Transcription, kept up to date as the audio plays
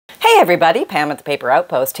everybody, Pam at the Paper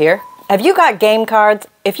Outpost here. Have you got game cards?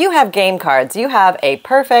 If you have game cards, you have a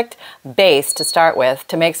perfect base to start with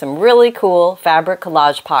to make some really cool fabric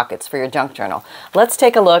collage pockets for your junk journal. Let's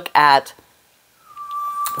take a look at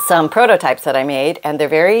some prototypes that I made, and they're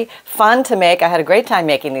very fun to make. I had a great time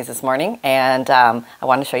making these this morning, and I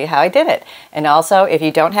want to show you how I did it. And also, if you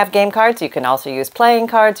don't have game cards, you can also use playing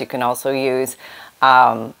cards. You can also use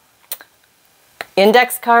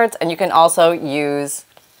index cards, and you can also use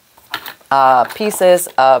pieces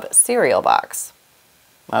of cereal box.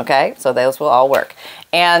 Okay, so those will all work.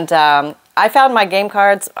 And I found my game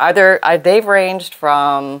cards, they've ranged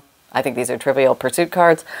from, I think these are Trivial Pursuit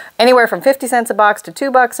cards, anywhere from 50 cents a box to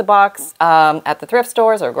 $2 a box at the thrift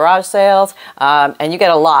stores or garage sales. And you get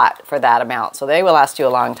a lot for that amount. So they will last you a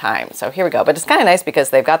long time. So here we go. But it's kind of nice because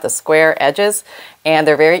they've got the square edges and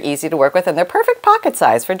they're very easy to work with, and they're perfect pocket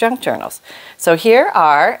size for junk journals. So here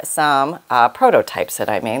are some prototypes that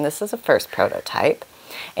I made. This is the first prototype.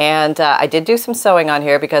 And I did do some sewing on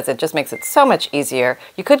here because it just makes it so much easier.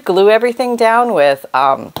 You could glue everything down with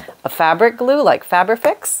a fabric glue like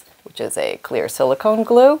Fabrifix, which is a clear silicone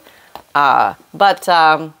glue. But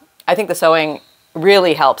I think the sewing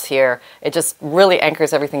really helps here. It just really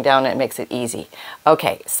anchors everything down and it makes it easy.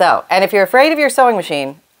 Okay, so, and if you're afraid of your sewing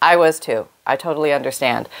machine, I was too. I totally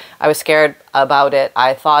understand. I was scared about it.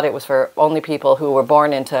 I thought it was for only people who were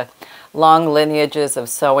born into long lineages of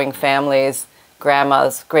sewing families,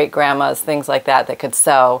 grandmas, great-grandmas, things like that that could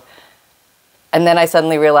sew. And then I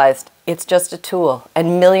suddenly realized it's just a tool,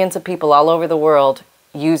 and millions of people all over the world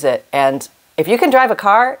use it. And if you can drive a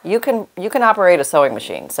car, you can operate a sewing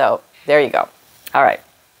machine. So there you go. All right.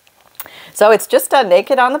 So it's just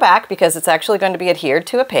naked on the back because it's actually going to be adhered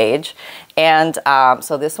to a page. And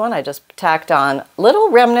so this one I just tacked on little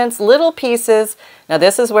remnants, little pieces. Now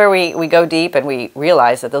this is where we go deep and we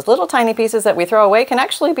realize that those little tiny pieces that we throw away can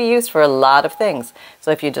actually be used for a lot of things.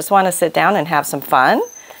 So if you just want to sit down and have some fun,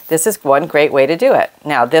 this is one great way to do it.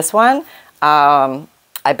 Now this one,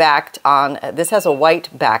 I backed on, this has a white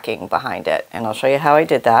backing behind it, and I'll show you how I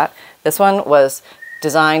did that. This one was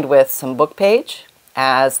designed with some book page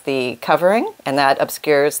as the covering, and that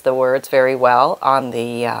obscures the words very well on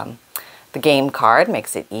the game card,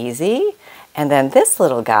 makes it easy. And then this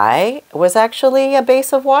little guy was actually a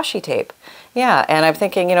base of washi tape. Yeah, and I'm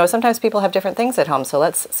thinking, you know, sometimes people have different things at home, so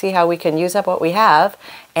let's see how we can use up what we have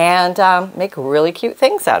and make really cute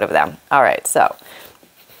things out of them. All right, so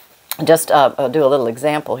just I'll do a little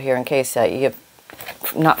example here in case you're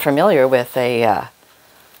not familiar with a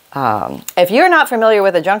if you're not familiar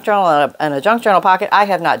with a junk journal and a junk journal pocket, I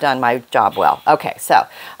have not done my job well. Okay, so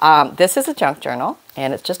this is a junk journal,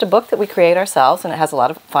 and it's just a book that we create ourselves, and it has a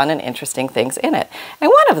lot of fun and interesting things in it. And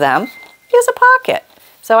one of them is a pocket.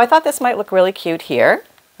 So I thought this might look really cute here.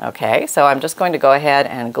 Okay, so I'm just going to go ahead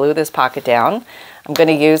and glue this pocket down. I'm going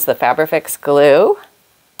to use the Fabrifix glue.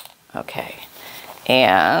 Okay,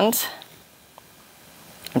 and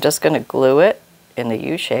I'm just going to glue it in the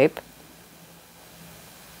U shape.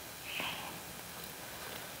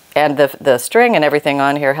 And the string and everything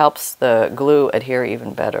on here helps the glue adhere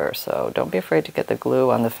even better, so don't be afraid to get the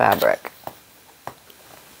glue on the fabric.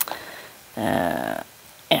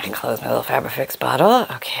 And close my little Fabrifix bottle.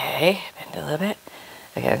 Okay, bend a little bit.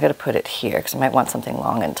 Okay, I'm going to put it here because I might want something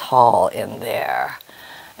long and tall in there.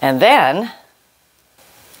 And then,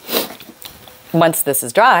 once this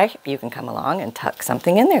is dry, you can come along and tuck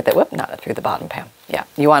something in there that, whoop, not through the bottom, Pam. Yeah,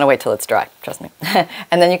 you want to wait till it's dry, trust me.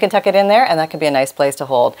 And then you can tuck it in there, and that can be a nice place to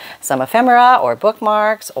hold some ephemera or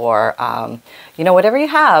bookmarks or, you know, whatever you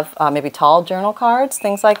have, maybe tall journal cards,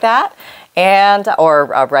 things like that, and or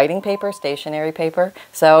writing paper, stationery paper.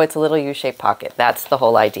 So it's a little U-shaped pocket. That's the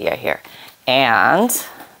whole idea here. And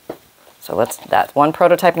so that one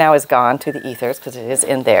prototype now is gone to the ethers because it is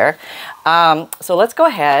in there. So let's go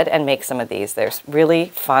ahead and make some of these. They're really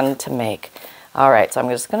fun to make. All right, so I'm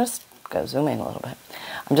just going to zoom in a little bit.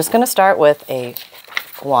 I'm just going to start with a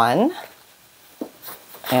 1,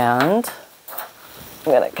 and I'm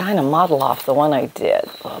going to kind of model off the one I did.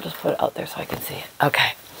 Well, I'll just put it out there so I can see it.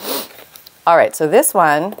 Okay. All right, so this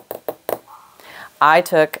one, I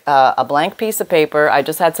took a blank piece of paper. I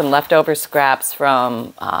just had some leftover scraps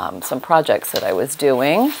from some projects that I was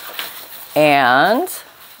doing. And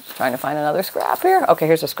trying to find another scrap here. Okay,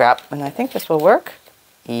 here's a scrap, and I think this will work.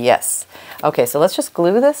 Yes. Okay, so let's just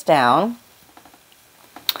glue this down.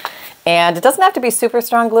 And it doesn't have to be super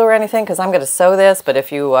strong glue or anything because I'm going to sew this, but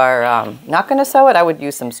if you are not going to sew it, I would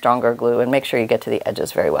use some stronger glue and make sure you get to the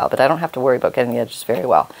edges very well. But I don't have to worry about getting the edges very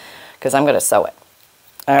well because I'm going to sew it.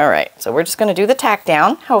 All right, so we're just going to do the tack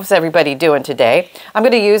down. How's everybody doing today? I'm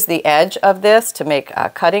going to use the edge of this to make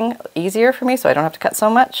cutting easier for me so I don't have to cut so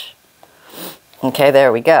much. Okay,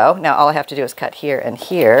 there we go. Now all I have to do is cut here and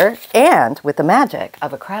here, and with the magic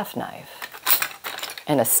of a craft knife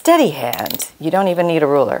and a steady hand, you don't even need a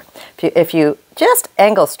ruler. If you just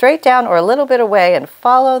angle straight down or a little bit away and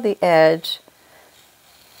follow the edge,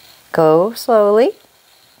 go slowly,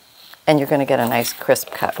 and you're going to get a nice crisp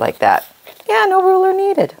cut like that. Yeah, no ruler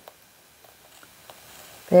needed.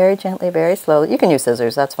 Very gently, very slowly. You can use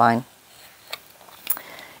scissors, that's fine.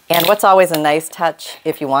 And what's always a nice touch,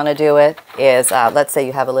 if you want to do it, is let's say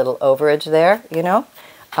you have a little overage there, you know.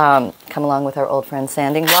 Come along with our old friend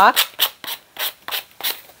sanding block.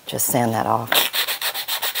 Just sand that off.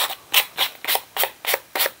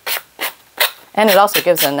 And it also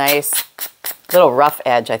gives a nice little rough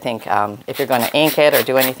edge, I think. If you're going to ink it or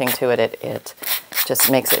do anything to it, it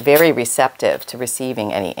just makes it very receptive to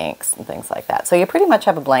receiving any inks and things like that. So you pretty much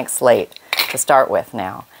have a blank slate to start with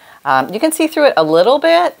now. You can see through it a little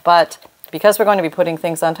bit, but because we're going to be putting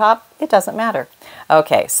things on top, it doesn't matter.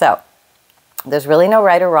 Okay, so there's really no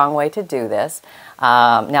right or wrong way to do this.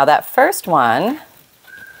 Now that first one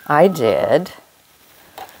I did,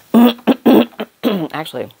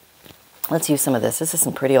 actually, let's use some of this. This is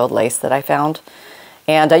some pretty old lace that I found.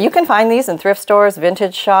 And you can find these in thrift stores,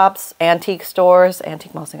 vintage shops, antique stores,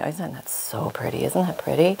 antique mall. Isn't that so pretty? Isn't that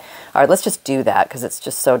pretty? All right, let's just do that because it's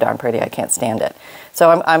just so darn pretty. I can't stand it.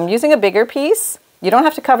 So I'm using a bigger piece. You don't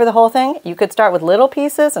have to cover the whole thing. You could start with little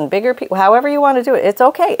pieces and bigger pieces, however you want to do it. It's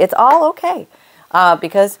okay. It's all okay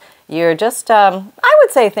because you're just, I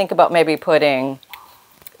would say think about maybe putting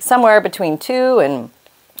somewhere between 2 and,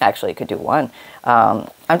 actually you could do 1. I'm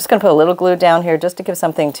just going to put a little glue down here just to give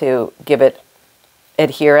something to give it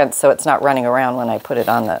adherence so it's not running around when I put it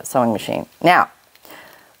on the sewing machine. Now,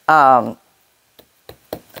 I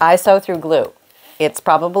sew through glue. It's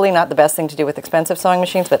probably not the best thing to do with expensive sewing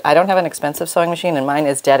machines, but I don't have an expensive sewing machine and mine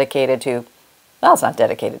is dedicated to, well, it's not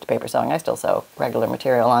dedicated to paper sewing. I still sew regular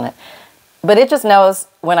material on it. But it just knows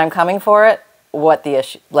when I'm coming for it what the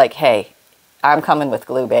issue, like, hey, I'm coming with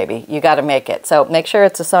glue, baby. You got to make it. So make sure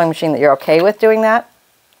it's a sewing machine that you're okay with doing that.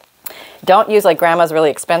 Don't use like grandma's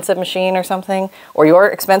really expensive machine or something, or your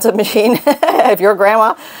expensive machine if you're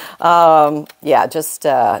grandma. Yeah, just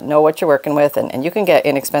know what you're working with, and you can get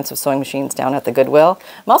inexpensive sewing machines down at the Goodwill.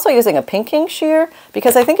 I'm also using a pinking shear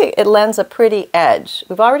because I think it lends a pretty edge.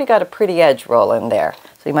 We've already got a pretty edge roll in there,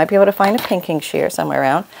 so you might be able to find a pinking shear somewhere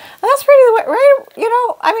around. And that's pretty, right? You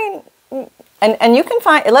know, I mean, and you can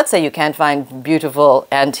find, let's say you can't find beautiful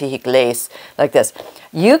antique lace like this.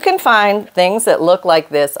 You can find things that look like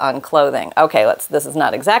this on clothing. Okay, this is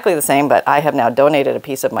not exactly the same, but I have now donated a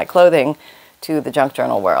piece of my clothing to the junk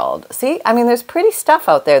journal world. See, I mean, there's pretty stuff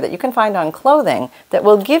out there that you can find on clothing that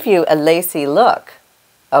will give you a lacy look.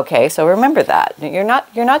 Okay, so remember that. You're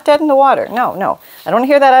not dead in the water. No, no. I don't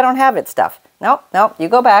hear that I don't have it stuff. Nope, nope. You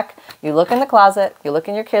go back, you look in the closet, you look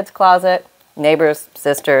in your kid's closet, neighbors,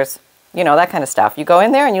 sisters, you know, that kind of stuff. You go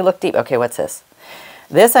in there and you look deep. Okay, what's this?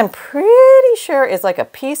 This, I'm pretty sure, is like a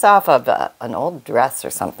piece off of an old dress or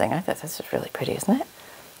something. I thought this is really pretty, isn't it?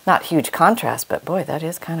 Not huge contrast, but boy, that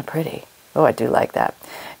is kind of pretty. Oh, I do like that.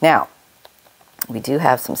 Now, we do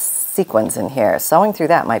have some sequins in here. Sewing through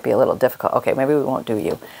that might be a little difficult. Okay, maybe we won't do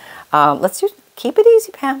you. Let's just keep it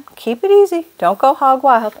easy, Pam. Keep it easy. Don't go hog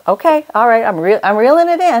wild. Okay, all right, I'm reeling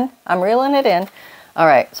it in. I'm reeling it in. All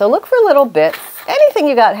right, so look for little bits. Anything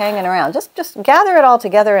you got hanging around, just gather it all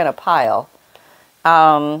together in a pile.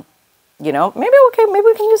 You know, maybe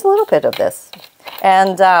we can use a little bit of this.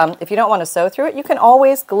 And if you don't want to sew through it, you can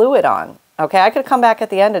always glue it on. Okay, I could come back at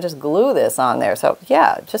the end and just glue this on there. So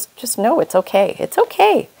yeah, just know it's okay. It's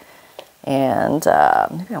okay. And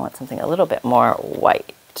maybe I want something a little bit more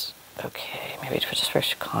white. Okay, maybe just for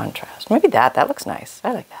contrast. Maybe that looks nice.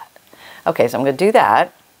 I like that. Okay, so I'm going to do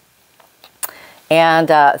that. And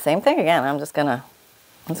same thing again. I'm just gonna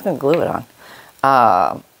glue it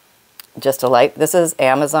on. Just a light. This is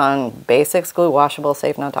Amazon Basics glue, washable,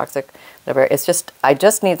 safe, non-toxic, whatever. It's just, I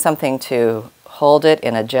just need something to hold it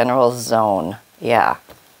in a general zone. Yeah.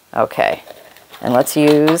 Okay. And let's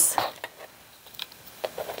use,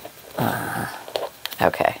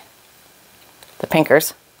 okay, the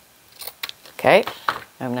pinkers. Okay.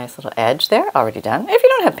 I have a nice little edge there, already done. If you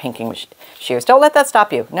don't have pinking shears, don't let that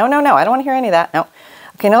stop you. No, no, no, I don't want to hear any of that. No.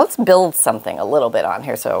 Okay, now let's build something a little bit on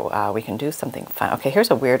here so we can do something fun. Okay,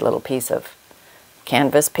 here's a weird little piece of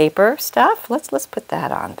canvas paper stuff. Let's put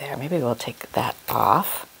that on there. Maybe we'll take that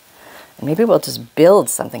off. And maybe we'll just build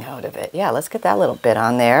something out of it. Yeah, let's get that little bit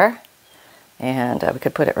on there. And we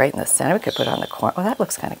could put it right in the center. We could put it on the corner. Oh, that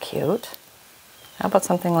looks kind of cute. How about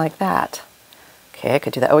something like that? Okay, I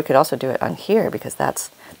could do that. Oh, we could also do it on here because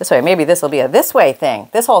that's this way. Maybe this will be a this way thing.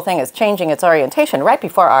 This whole thing is changing its orientation right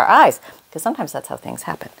before our eyes because sometimes that's how things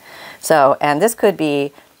happen. So, and this could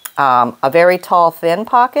be a very tall, thin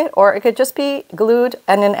pocket, or it could just be glued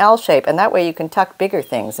in an L shape, and that way you can tuck bigger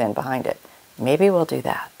things in behind it. Maybe we'll do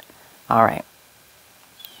that. All right.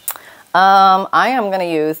 I am going to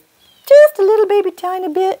use just a little baby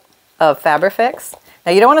tiny bit of Fabric.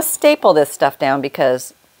 Now, you don't want to staple this stuff down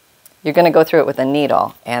because you're going to go through it with a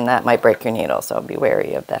needle, and that might break your needle, so be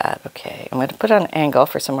wary of that. Okay, I'm going to put it on an angle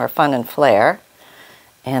for some more fun and flair.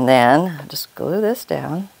 And then just glue this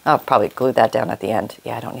down. I'll probably glue that down at the end.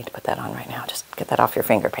 Yeah, I don't need to put that on right now. Just get that off your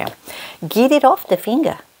finger, Pam. Get it off the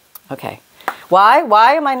finger. Okay. Why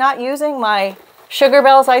am I not using my Sugar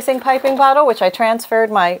Bells icing piping bottle, which I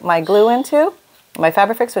transferred my glue into, my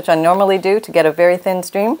Fabric, which I normally do to get a very thin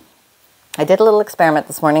stream? I did a little experiment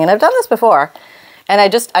this morning, and I've done this before. And I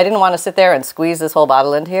didn't want to sit there and squeeze this whole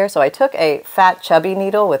bottle into here. So I took a fat, chubby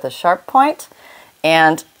needle with a sharp point,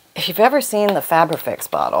 and if you've ever seen the Fabric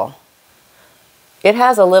bottle, it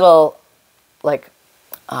has a little, like,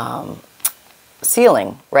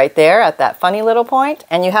 sealing right there at that funny little point,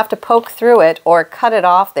 and you have to poke through it or cut it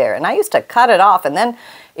off there. And I used to cut it off, and then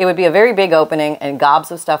it would be a very big opening, and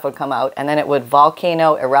gobs of stuff would come out, and then it would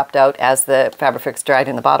volcano erupt out as the Fabric dried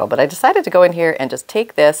in the bottle. But I decided to go in here and just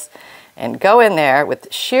take this and go in there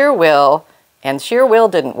with sheer will, and sheer will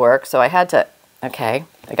didn't work, so I had to, okay,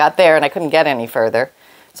 I got there, and I couldn't get any further.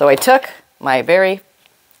 So I took my very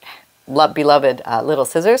beloved little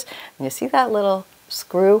scissors, and you see that little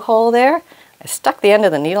screw hole there? I stuck the end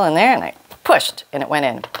of the needle in there, and I pushed, and it went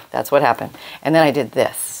in. That's what happened. And then I did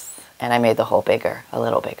this, and I made the hole bigger, a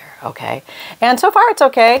little bigger, okay? And so far it's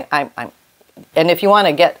okay. And if you want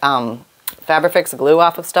to get Fabric glue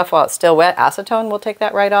off of stuff while it's still wet, acetone will take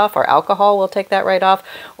that right off, or alcohol will take that right off.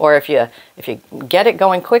 Or if you get it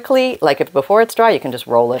going quickly, like if before it's dry, you can just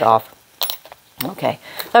roll it off. Okay,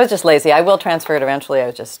 so I was just lazy. I will transfer it eventually. I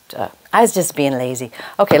was just being lazy.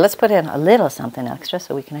 Okay, let's put in a little something extra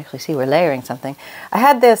so we can actually see we're layering something. I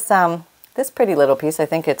had this this pretty little piece. I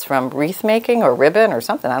think it's from wreath making or ribbon or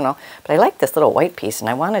something. I don't know. But I like this little white piece, and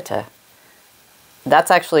I wanted to. That's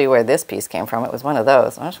actually where this piece came from. It was one of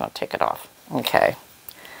those. I just want to take it off. Okay.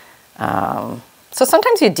 So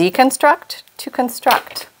sometimes you deconstruct to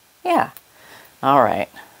construct. Yeah. All right.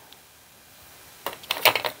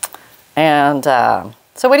 And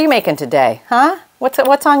so what are you making today, huh?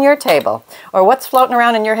 What's on your table? Or what's floating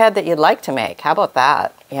around in your head that you'd like to make? How about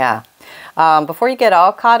that? Yeah. Before you get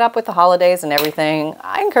all caught up with the holidays and everything,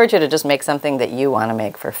 I encourage you to just make something that you want to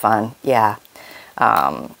make for fun. Yeah.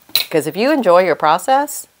 Because if you enjoy your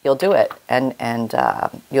process, you'll do it, and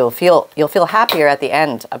you'll feel happier at the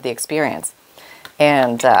end of the experience.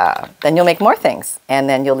 And then you'll make more things, and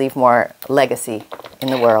then you'll leave more legacy in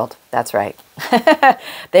the world. That's right.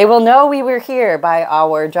 They will know we were here by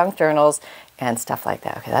our junk journals and stuff like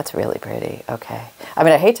that. Okay, that's really pretty. Okay. I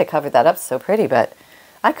mean, I hate to cover that up so pretty, but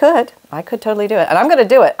I could totally do it. And I'm going to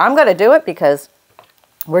do it. I'm going to do it because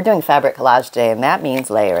we're doing Fabric Collage Day, and that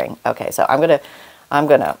means layering. Okay, so I'm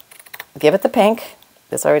going to give it the pink.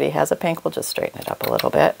 This already has a pink. We'll just straighten it up a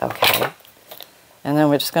little bit. Okay. And then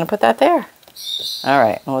we're just going to put that there. All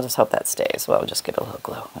right, and we'll just hope that stays. Well, we'll just give it a little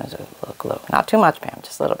glue. A little glue. Not too much, Pam,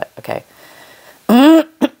 just a little bit. Okay.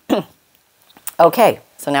 Okay,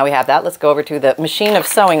 so now we have that. Let's go over to the machine of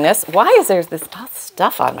sewing this. Why is there this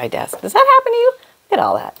stuff on my desk? Does that happen to you? Look at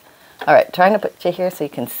all that. All right, trying to put you here so you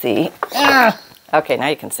can see. Okay, now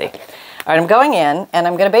you can see. All right, I'm going in, and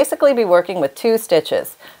I'm going to basically be working with 2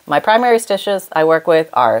 stitches. My primary stitches I work with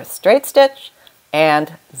are straight stitch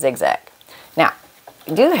and zigzag. Now,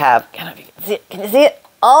 I do have, can you see it?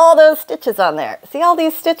 All those stitches on there. See all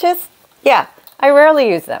these stitches? Yeah, I rarely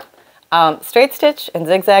use them. Straight stitch and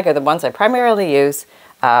zigzag are the ones I primarily use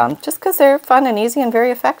just because they're fun and easy and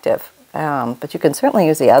very effective. But you can certainly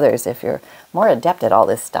use the others if you're more adept at all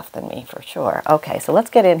this stuff than me, for sure. Okay, so let's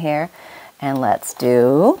get in here and let's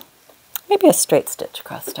do maybe a straight stitch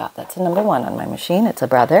across the top. That's a number 1 on my machine. It's a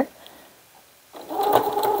brother.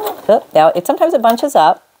 Oh, now, sometimes it bunches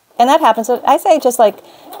up. And that happens. So I say just like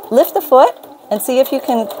lift the foot and see if you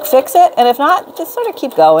can fix it. And if not, just sort of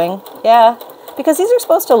keep going. Yeah. Because these are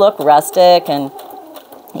supposed to look rustic and,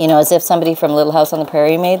 you know, as if somebody from Little House on the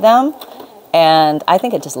Prairie made them. And I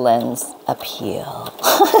think it just lends appeal.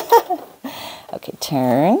 Okay,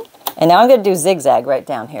 turn. And now I'm going to do zigzag right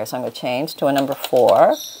down here. So I'm going to change to a number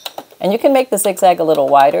 4. And you can make the zigzag a little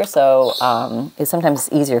wider so it's sometimes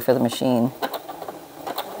easier for the machine.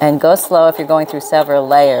 And go slow if you're going through several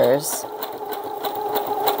layers.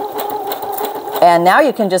 And now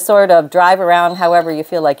you can just sort of drive around however you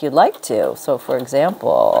feel like you'd like to. So for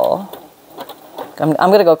example, I'm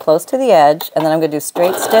going to go close to the edge, and then I'm going to do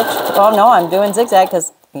straight stitch. Oh no, I'm doing zigzag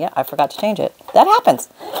because, yeah, I forgot to change it. That happens.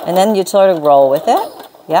 And then you sort of roll with it.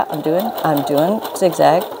 Yeah, I'm doing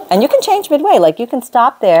zigzag. And you can change midway. Like you can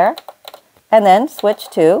stop there and then switch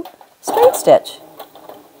to straight stitch.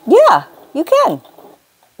 Yeah, you can.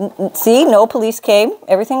 See, no police came.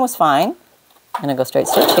 Everything was fine. I'm going to go straight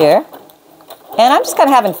stitch here. And I'm just kind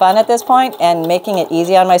of having fun at this point and making it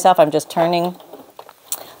easy on myself. I'm just turning,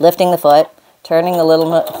 lifting the foot, turning the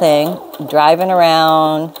little thing, driving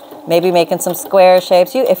around, maybe making some square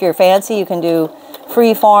shapes. If you're fancy, you can do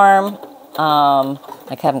free form.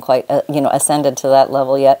 I haven't quite, ascended to that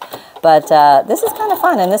level yet. But this is kind of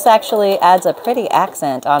fun, and this actually adds a pretty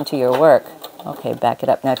accent onto your work. Okay, back it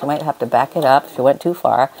up. Now, you might have to back it up if you went too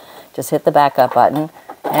far. Just hit the back up button.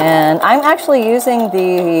 And I'm actually using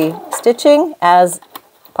the stitching as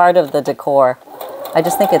part of the decor. I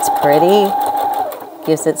just think it's pretty.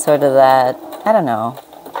 Gives it sort of that, I don't know,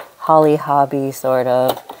 holly hobby sort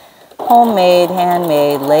of. Homemade,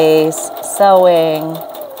 handmade, lace, sewing.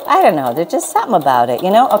 I don't know, there's just something about it,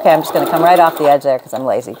 you know? Okay, I'm just going to come right off the edge there because I'm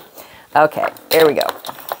lazy. Okay, here we go.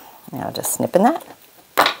 Now just snipping that.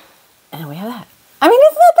 And we have that. I mean,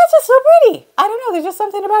 isn't that's just so pretty? I don't know, there's just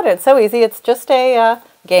something about it. It's so easy. It's just a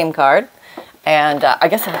game card. And I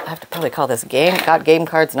guess I have to probably call this game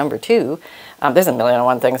cards number 2. There's a million and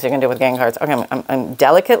one things you can do with game cards. Okay, I'm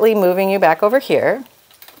delicately moving you back over here.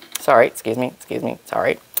 Sorry, excuse me,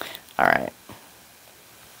 sorry. All right.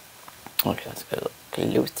 Okay, let's go a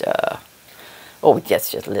little closer. Oh,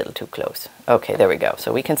 yes, just a little too close. Okay, there we go.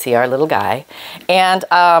 So we can see our little guy. And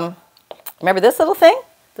remember this little thing?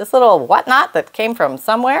 This little whatnot that came from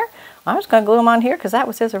somewhere? I'm just going to glue him on here because that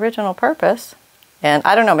was his original purpose. And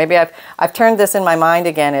I don't know, maybe I've turned this in my mind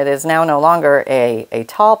again. It is now no longer a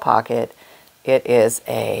tall pocket. It's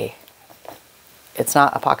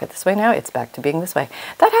not a pocket this way now. It's back to being this way.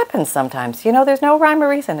 That happens sometimes. You know, there's no rhyme or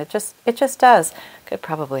reason. It just does. Could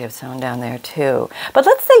probably have sewn down there too. But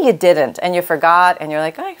let's say you didn't and you forgot and you're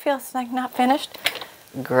like, oh, I feel it's like not finished.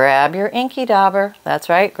 Grab your inky dauber. That's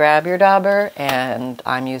right, grab your dauber. And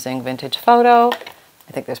I'm using Vintage Photo.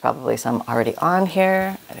 I think there's probably some already on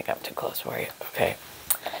here. I think I'm too close for you. Okay.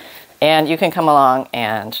 And you can come along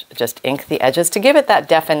and just ink the edges to give it that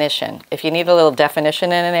definition. If you need a little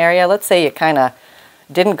definition in an area, let's say you kind of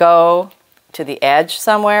didn't go to the edge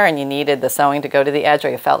somewhere and you needed the sewing to go to the edge, or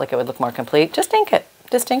you felt like it would look more complete, just ink it.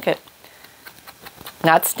 Just ink it.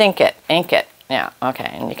 Not stink it, ink it. Yeah, okay.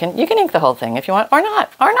 And you can ink the whole thing if you want, or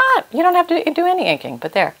not, or not. You don't have to do any inking,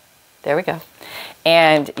 but there we go.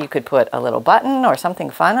 And you could put a little button or something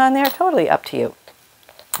fun on there, totally up to you.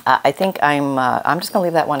 I think I'm just gonna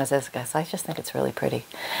leave that one as is, guys. I just think it's really pretty.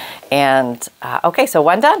 And okay, so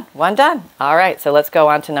one done. All right, so let's go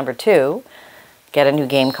on to number 2. Get a new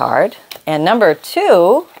game card. And number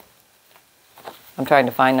 2, I'm trying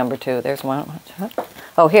to find number 2. There's one.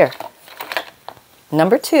 Oh, here.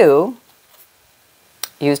 Number 2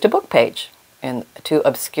 used a book page to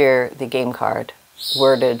obscure the game card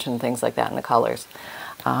wordage and things like that and the colors.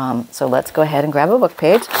 So let's go ahead and grab a book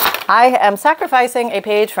page. I am sacrificing a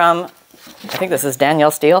page from, I think this is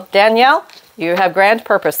Danielle Steele. Danielle, you have grand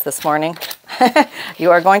purpose this morning.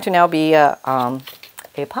 You are going to now be a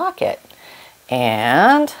pocket.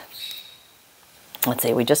 And let's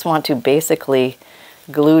see, we just want to basically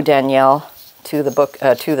glue Danielle to the book,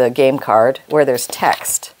 to the game card where there's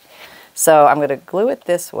text. So I'm going to glue it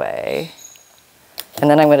this way. And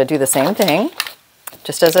then I'm going to do the same thing,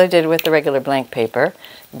 just as I did with the regular blank paper.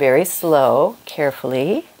 Very slow,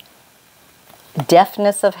 carefully.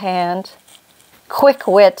 Deftness of hand, quick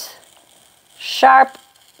wit, sharp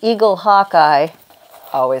eagle hawk eye.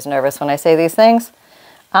 Always nervous when I say these things.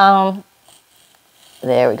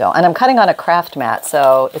 There we go. And I'm cutting on a craft mat,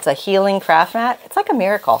 so it's a healing craft mat. It's like a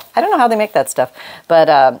miracle. I don't know how they make that stuff,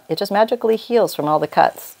 but it just magically heals from all the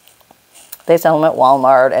cuts. They sell them at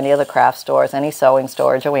Walmart, any of the craft stores, any sewing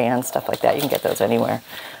store, Joann's, stuff like that. You can get those anywhere.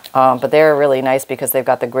 But they're really nice because they've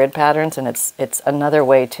got the grid patterns, and it's another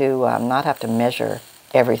way to not have to measure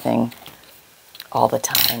everything all the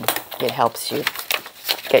time. It helps you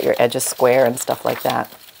get your edges square and stuff like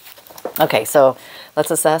that. Okay, so let's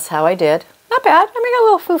assess how I did. Not bad. I mean, got a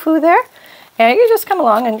little foo-foo there. And you just come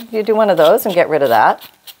along and you do one of those and get rid of that.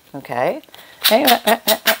 Okay.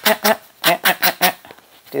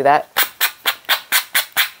 Do that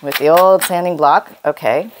with the old sanding block.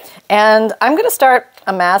 Okay. And I'm going to start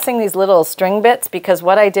amassing these little string bits because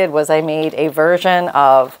what I did was I made a version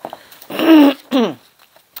of, I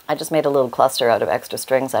just made a little cluster out of extra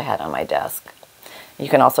strings I had on my desk. You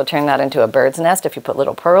can also turn that into a bird's nest if you put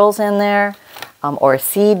little pearls in there, or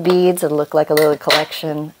seed beads that look like a little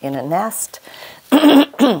collection in a nest.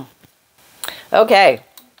 Okay,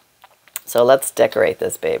 so let's decorate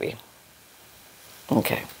this baby.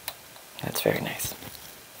 Okay, that's very nice.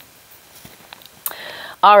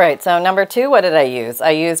 All right, so number 2, what did I use?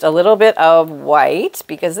 I used a little bit of white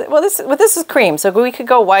because, well, this is cream, so we could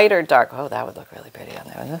go white or dark. Oh, that would look really pretty on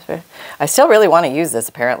there. I still really want to use this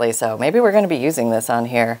apparently, so maybe we're going to be using this on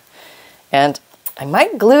here. And I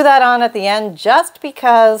might glue that on at the end just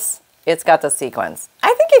because it's got the sequins.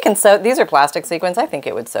 I think it can sew. These are plastic sequins. I think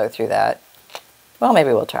it would sew through that. Well, maybe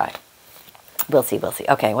we'll try. We'll see, we'll see.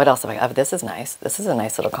 Okay, what else have I got? Oh, this is nice. This is a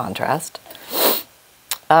nice little contrast.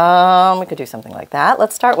 We could do something like that.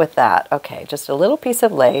 Let's start with that. Okay, just a little piece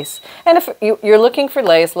of lace. And if you're looking for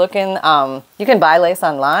lace, you can buy lace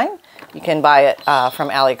online. You can buy it from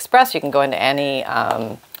AliExpress. You can go into any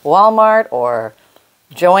Walmart or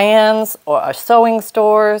Joann's or sewing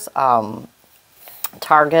stores.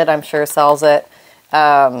 Target, I'm sure, sells it.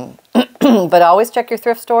 But always check your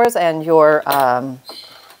thrift stores and your...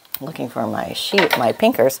 looking for my sheet, my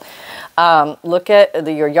pinkers. Look at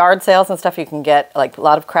your yard sales and stuff. You can get, like a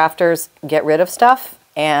lot of crafters get rid of stuff,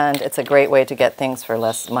 and it's a great way to get things for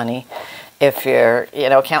less money if you're,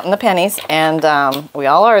 counting the pennies. And we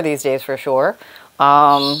all are these days for sure,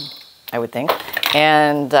 I would think.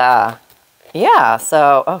 And yeah,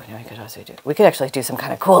 so, oh, yeah, we could actually do some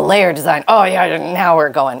kind of cool layer design. Oh yeah, now we're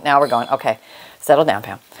going. Okay, settle down,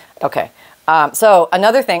 Pam. Okay. So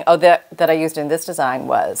another thing that I used in this design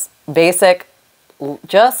was basic,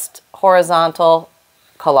 just horizontal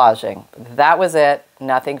collaging. That was it,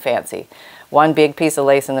 nothing fancy. One big piece of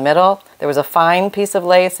lace in the middle. There was a fine piece of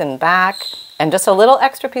lace in back and just a little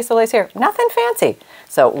extra piece of lace here. Nothing fancy.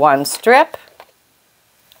 So one strip.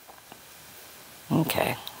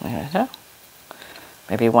 Okay,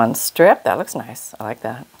 maybe one strip. That looks nice. I like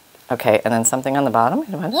that. Okay, and then something on the bottom.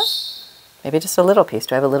 Maybe just a little piece.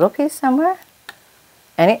 Do I have a little piece somewhere?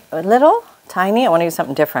 A little? Tiny? I want to use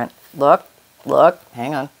something different. Look,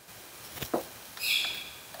 hang on.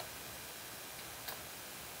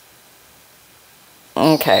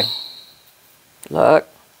 Okay. Look.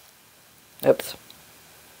 Oops.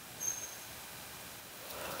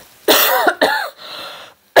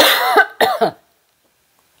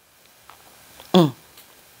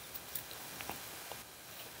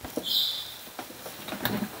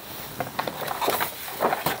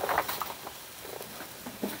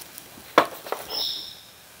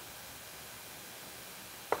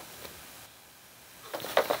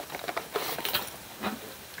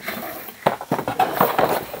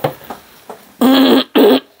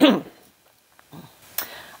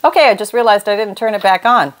 Okay, I just realized I didn't turn it back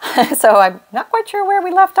on. So I'm not quite sure where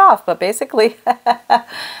we left off, but basically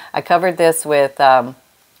I covered this with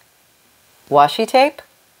washi tape.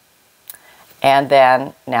 And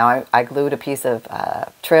then now I glued a piece of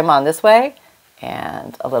trim on this way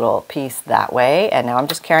and a little piece that way. And now I'm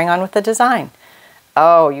just carrying on with the design.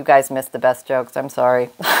 Oh, you guys missed the best jokes. I'm sorry.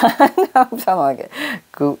 I'm sounding like a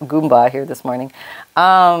Goomba here this morning.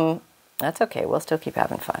 That's okay. We'll still keep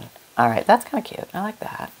having fun. All right, that's kind of cute. I like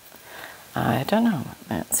that. I don't know.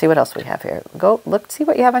 Let's see what else we have here. Go look, see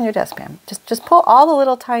what you have on your desk, Pam. Just pull all the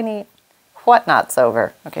little tiny whatnots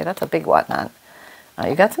over. Okay, that's a big whatnot.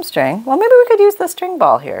 You got some string. Well, maybe we could use the string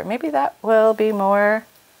ball here. Maybe that will be more,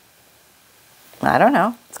 I don't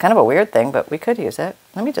know. It's kind of a weird thing, but we could use it.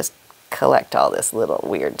 Let me just collect all this little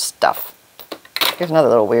weird stuff. Here's another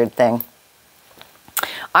little weird thing.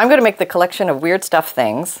 I'm going to make the collection of weird stuff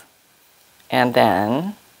things, and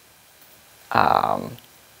then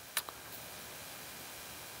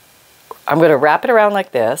I'm going to wrap it around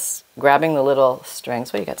like this, grabbing the little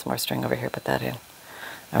strings. Well, you got some more string over here. Put that in.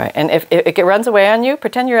 All right, and if it runs away on you,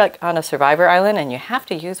 pretend you're like on a survivor island and you have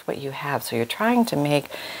to use what you have. So you're trying to make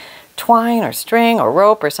twine or string or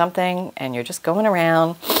rope or something, and you're just going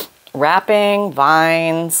around wrapping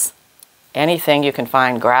vines, anything you can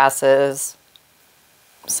find, grasses,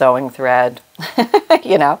 sewing thread,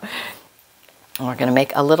 you know. And we're going to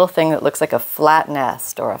make a little thing that looks like a flat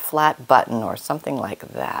nest or a flat button or something like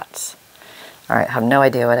that. All right, I have no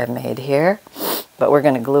idea what I've made here, but we're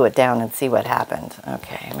going to glue it down and see what happened.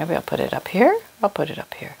 Okay, maybe I'll put it up here. I'll put it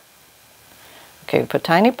up here. Okay, we put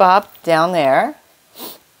Tiny Bob down there.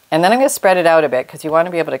 And then I'm going to spread it out a bit because you want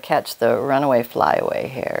to be able to catch the runaway flyaway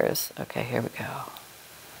hairs. Okay, here we go.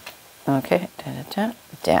 Okay,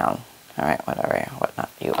 down. All right, whatnot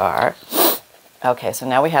you are. Okay, so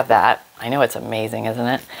now we have that. I know it's amazing, isn't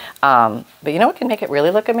it? But you know what can make it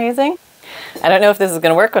really look amazing? I don't know if this is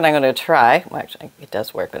going to work, but I'm going to try. Well, actually, it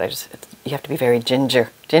does work, but you have to be very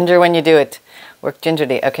ginger. Ginger when you do it. Work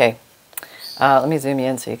gingerly. Okay. Let me zoom you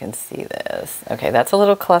in so you can see this. Okay, that's a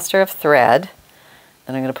little cluster of thread.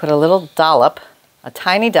 Then I'm going to put a little dollop, a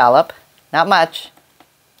tiny dollop, not much.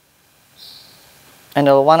 And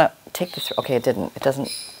it'll want to take this. Okay, it didn't. It doesn't.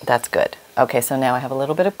 That's good. Okay, so now I have a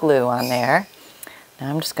little bit of glue on there. Now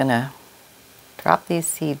I'm just going to drop these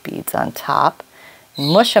seed beads on top and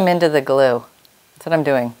mush them into the glue. That's what I'm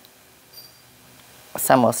doing.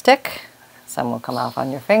 Some will stick, some will come off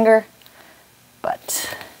on your finger,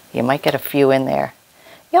 but you might get a few in there.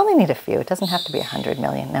 You only need a few. It doesn't have to be 100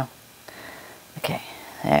 million, no. Okay,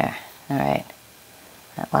 there. All right.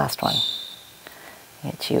 That last one.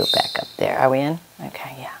 Get you back up there. Are we in?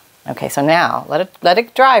 Okay, yeah. Okay, so now let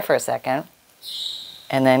it dry for a second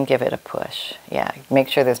and then give it a push. Yeah, make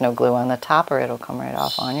sure there's no glue on the top or it'll come right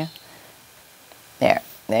off on you.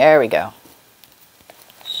 There we go.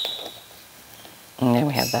 And then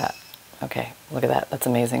we have that. Okay, look at that. That's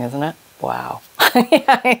amazing, isn't it? Wow. Yeah,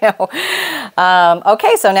 I know.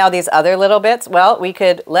 Okay, so now these other little bits, well, we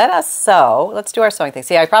could let us sew. Let's do our sewing thing.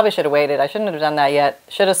 See, I probably should have waited. I shouldn't have done that yet.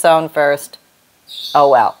 Should have sewn first. Oh,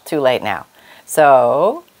 well, too late now.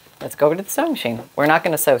 So let's go over to the sewing machine. We're not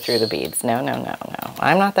going to sew through the beads. No, no, no, no.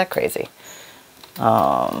 I'm not that crazy.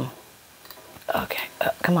 Okay,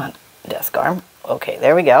 come on, desk arm. Okay,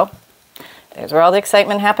 there we go. There's where all the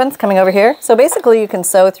excitement happens, coming over here. So basically you can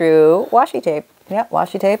sew through washi tape. Yep,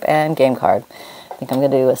 washi tape and game card. I think I'm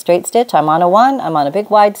going to do a straight stitch. I'm on a 1. I'm on a big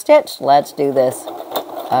wide stitch. Let's do this.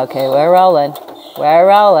 Okay, we're rolling. We're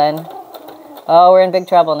rolling. Oh, we're in big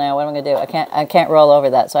trouble now. What am I going to do? I can't roll over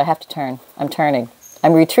that, so I have to turn. I'm turning.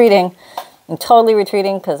 I'm retreating. I'm totally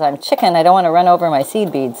retreating because I'm chicken. I don't want to run over my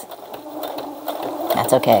seed beads.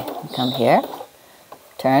 That's okay. Come here.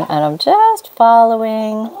 Turn, and I'm just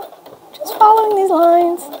following these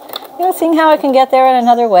lines. You know, seeing how I can get there in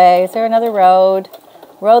another way. Is there another road?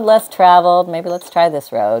 Road less traveled. Maybe let's try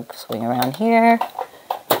this road. Swing around here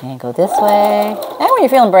and go this way. And when you're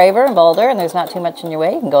feeling braver and bolder and there's not too much in your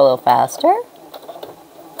way, you can go a little faster.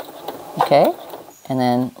 Okay, and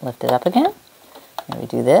then lift it up again. And we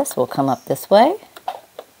do this. We'll come up this way.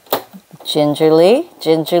 Gingerly,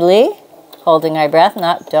 gingerly, holding our breath.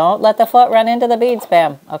 Don't let the foot run into the beads,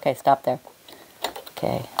 Pam. Okay, stop there.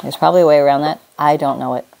 Okay, there's probably a way around that. I don't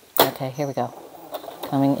know it. Okay, here we go.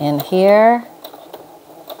 Coming in here.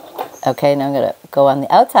 Okay, now I'm going to go on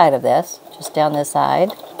the outside of this, just down this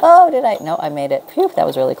side. Oh, did I? No, I made it. Phew, that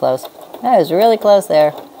was really close. That was really close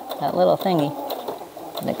there. That little thingy.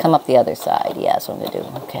 I'm going to come up the other side. Yeah, that's what I'm going to do.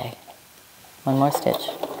 Okay. One more stitch.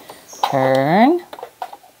 Turn.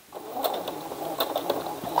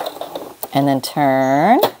 And then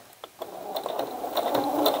turn.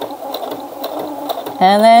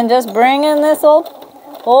 And then just bring in this old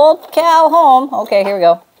cow home. Okay, here we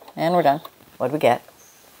go. And we're done. What do we get?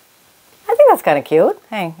 I think that's kind of cute.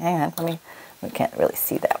 Hang on. We can't really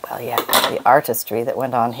see that well yet. The artistry that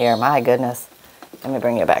went on here. My goodness. Let me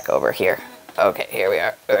bring you back over here. Okay, here we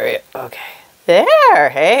are. Okay. There.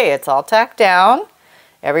 Hey, it's all tacked down.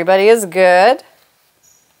 Everybody is good.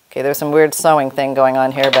 Okay, there's some weird sewing thing going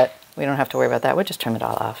on here, but we don't have to worry about that. We'll just trim it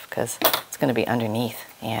all off because it's going to be underneath.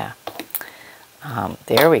 Yeah.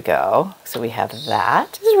 There we go. So we have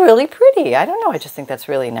that. It's really pretty. I don't know. I just think that's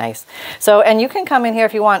really nice. So, and you can come in here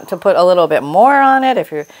if you want to put a little bit more on it.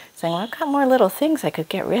 If you're saying, well, I've got more little things I could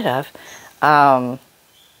get rid of. I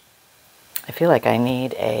feel like I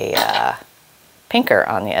need a pinker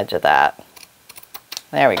on the edge of that.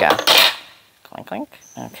 There we go. Clink, clink.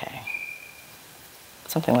 Okay.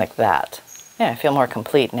 Something like that. Yeah, I feel more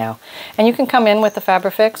complete now. And you can come in with the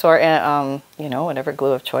Fabrifix or, you know, whatever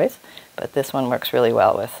glue of choice. But this one works really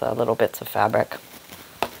well with little bits of fabric.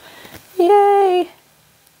 Yay!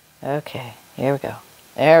 Okay, here we go.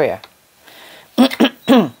 There we are.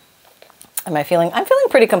 I'm feeling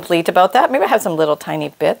pretty complete about that. Maybe I have some little tiny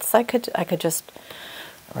bits. I could just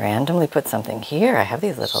randomly put something here. I have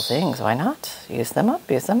these little things. Why not? Use them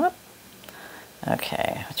up, use them up.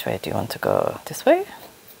 Okay, which way do you want to go? This way?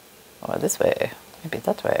 Or this way? Maybe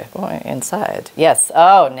that way. Oh, inside. Yes.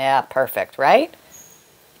 Oh, yeah, perfect, right?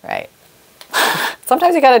 Right.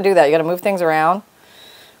 Sometimes you got to do that. You got to move things around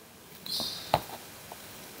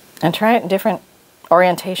and try it in different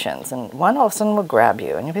orientations. And one all of a sudden will grab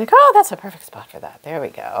you and you'll be like, oh, that's a perfect spot for that. There we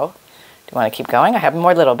go. Do you want to keep going? I have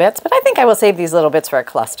more little bits, but I think I will save these little bits for a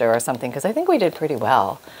cluster or something because I think we did pretty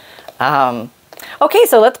well. Okay,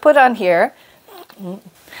 so let's put on here.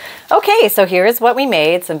 Okay, so here's what we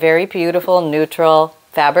made. Some very beautiful neutral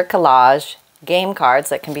fabric collage game cards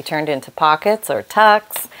that can be turned into pockets or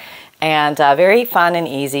tucks. And very fun and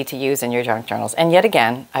easy to use in your junk journals. And yet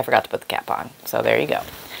again, I forgot to put the cap on. So there you go.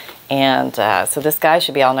 And so this guy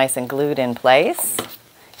should be all nice and glued in place.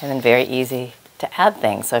 And then very easy to add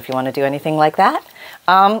things. So if you want to do anything like that,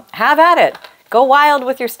 have at it. Go wild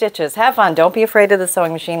with your stitches. Have fun. Don't be afraid of the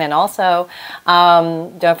sewing machine. And also,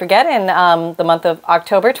 don't forget, in the month of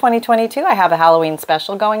October 2022, I have a Halloween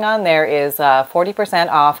special going on. There is 40%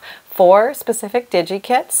 off 4 specific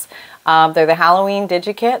Digikits. They're the Halloween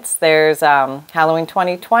Digikits. There's Halloween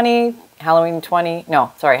 2020, Halloween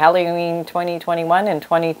 2021 and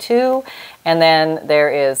 22. And then there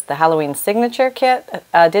is the Halloween Signature Kit,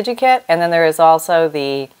 Digikit. And then there is also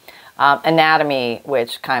the Anatomy,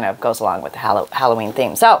 which kind of goes along with the Halloween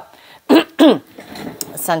theme. So,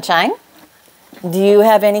 Sunshine, do you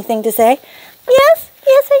have anything to say? Yes,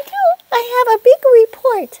 I do. I have a big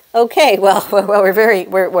report. Okay, well, we're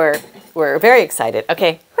very excited.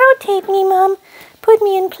 Okay, rotate me, Mom. Put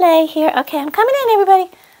me in play here. Okay, I'm coming in, everybody.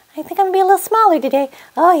 I think I'm gonna be a little smaller today.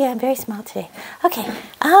 Oh yeah, I'm very small today. Okay,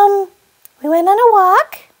 we went on a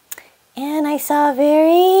walk, and I saw a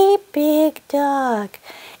very big dog.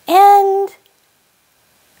 And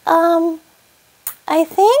I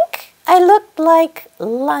think I looked like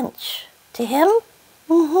lunch to him.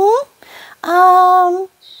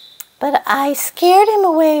 But I scared him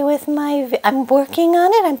away with I'm working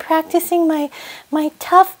on it. I'm practicing my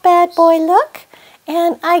tough bad boy look.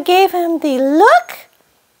 And I gave him the look.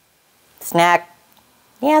 Snack.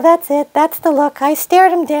 Yeah, that's it. That's the look. I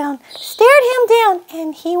stared him down,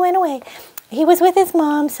 and he went away. He was with his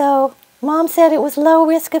mom, so Mom said it was low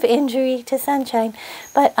risk of injury to Sunshine,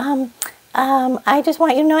 but I just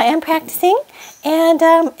want you to know I am practicing, and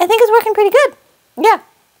I think it's working pretty good. Yeah,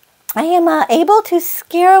 I am able to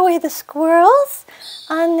scare away the squirrels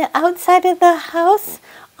on the outside of the house,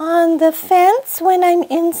 on the fence when I'm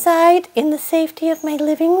inside in the safety of my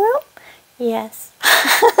living room. Yes.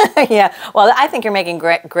 Yeah, well, I think you're making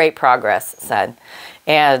great progress, son,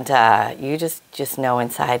 and you just know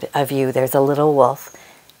inside of you there's a little wolf.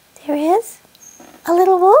 There is? A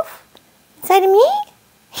little wolf? Inside of me?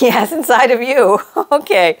 Yes, inside of you.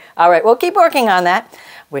 Okay. All right. We'll keep working on that.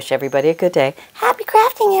 Wish everybody a good day. Happy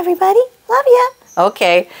crafting, everybody. Love ya.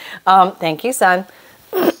 Okay. Thank you, son.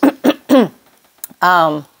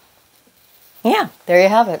 Yeah, there you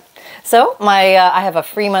have it. So I have a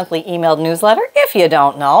free monthly emailed newsletter. If you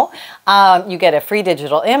don't know, you get a free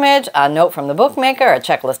digital image, a note from the bookmaker, a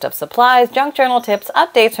checklist of supplies, junk journal tips,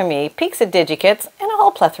 updates from me, peeks at Digikits, and a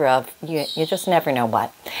whole plethora of you just never know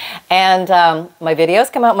what. And my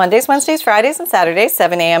videos come out Mondays, Wednesdays, Fridays, and Saturdays,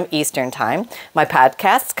 7 a.m. Eastern Time. My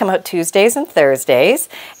podcasts come out Tuesdays and Thursdays,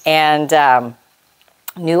 and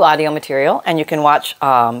new audio material, and you can watch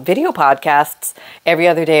video podcasts every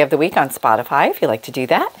other day of the week on Spotify if you like to do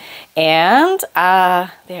that. And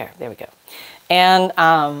there we go. And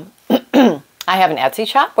I have an Etsy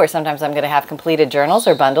shop where sometimes I'm going to have completed journals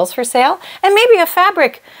or bundles for sale, and maybe a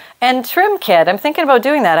fabric and trim kit. I'm thinking about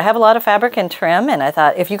doing that. I have a lot of fabric and trim, and I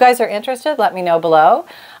thought if you guys are interested, let me know below.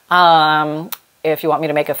 If you want me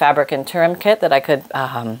to make a fabric and trim kit that I could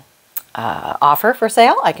offer for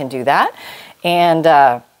sale, I can do that. And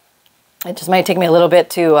it just might take me a little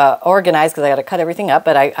bit to organize because I got to cut everything up,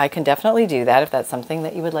 but I can definitely do that if that's something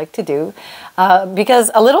that you would like to do.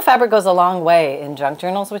 Because a little fabric goes a long way in junk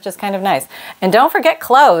journals, which is kind of nice. And don't forget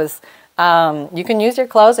clothes. You can use your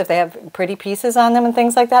clothes if they have pretty pieces on them and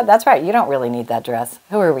things like that. That's right, you don't really need that dress.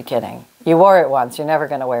 Who are we kidding? You wore it once, you're never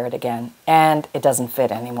going to wear it again. And it doesn't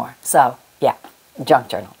fit anymore. So, yeah, junk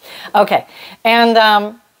journal. Okay,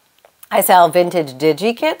 and I sell vintage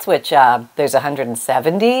Digikits, which there's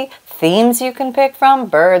 170 themes you can pick from.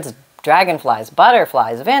 Birds, dragonflies,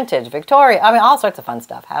 butterflies, vintage, Victoria. I mean, all sorts of fun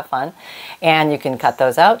stuff. Have fun. And you can cut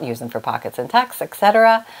those out, use them for pockets and tucks,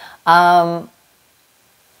 etc.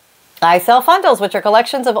 I sell FUNDLEs, which are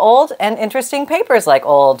collections of old and interesting papers, like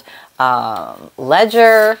old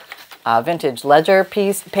ledger, vintage ledger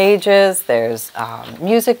pages. There's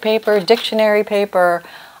music paper, dictionary paper,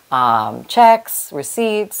 checks,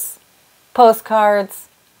 receipts, postcards,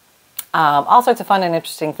 all sorts of fun and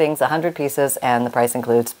interesting things, 100 pieces, and the price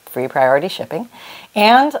includes free priority shipping.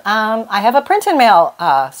 And I have a print and mail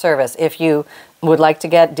service. If you would like to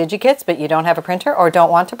get Digikits but you don't have a printer or don't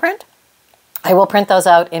want to print, I will print those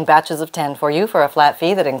out in batches of 10 for you for a flat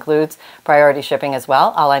fee that includes priority shipping as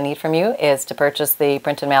well. All I need from you is to purchase the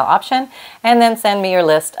print and mail option and then send me your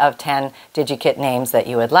list of 10 Digikit names that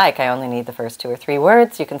you would like. I only need the first 2 or 3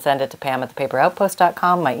 words. You can send it to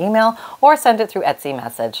pam@thepaperoutpost.com, my email, or send it through Etsy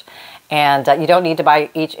message. And you don't need to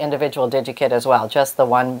buy each individual Digikit as well, just the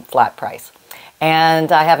one flat price.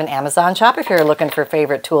 And I have an Amazon shop if you're looking for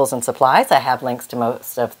favorite tools and supplies. I have links to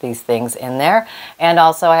most of these things in there. And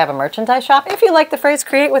also I have a merchandise shop if you like the phrase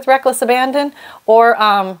create with reckless abandon, or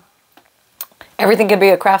everything can be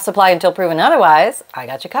a craft supply until proven otherwise. I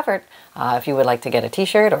got you covered. If you would like to get a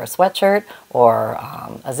t-shirt or a sweatshirt or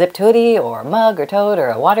a zipped hoodie or a mug or tote or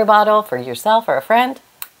a water bottle for yourself or a friend,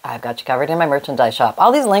 I've got you covered in my merchandise shop.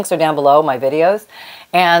 All these links are down below my videos.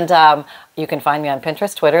 And you can find me on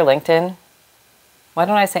Pinterest, Twitter, LinkedIn. Why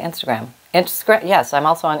don't I say Instagram? Instagram, yes, I'm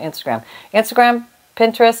also on Instagram. Instagram,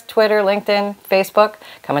 Pinterest, Twitter, LinkedIn, Facebook.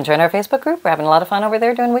 Come and join our Facebook group. We're having a lot of fun over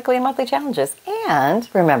there doing weekly and monthly challenges. And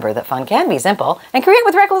remember that fun can be simple. And create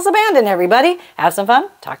with reckless abandon, everybody. Have some fun.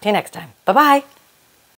 Talk to you next time. Bye-bye.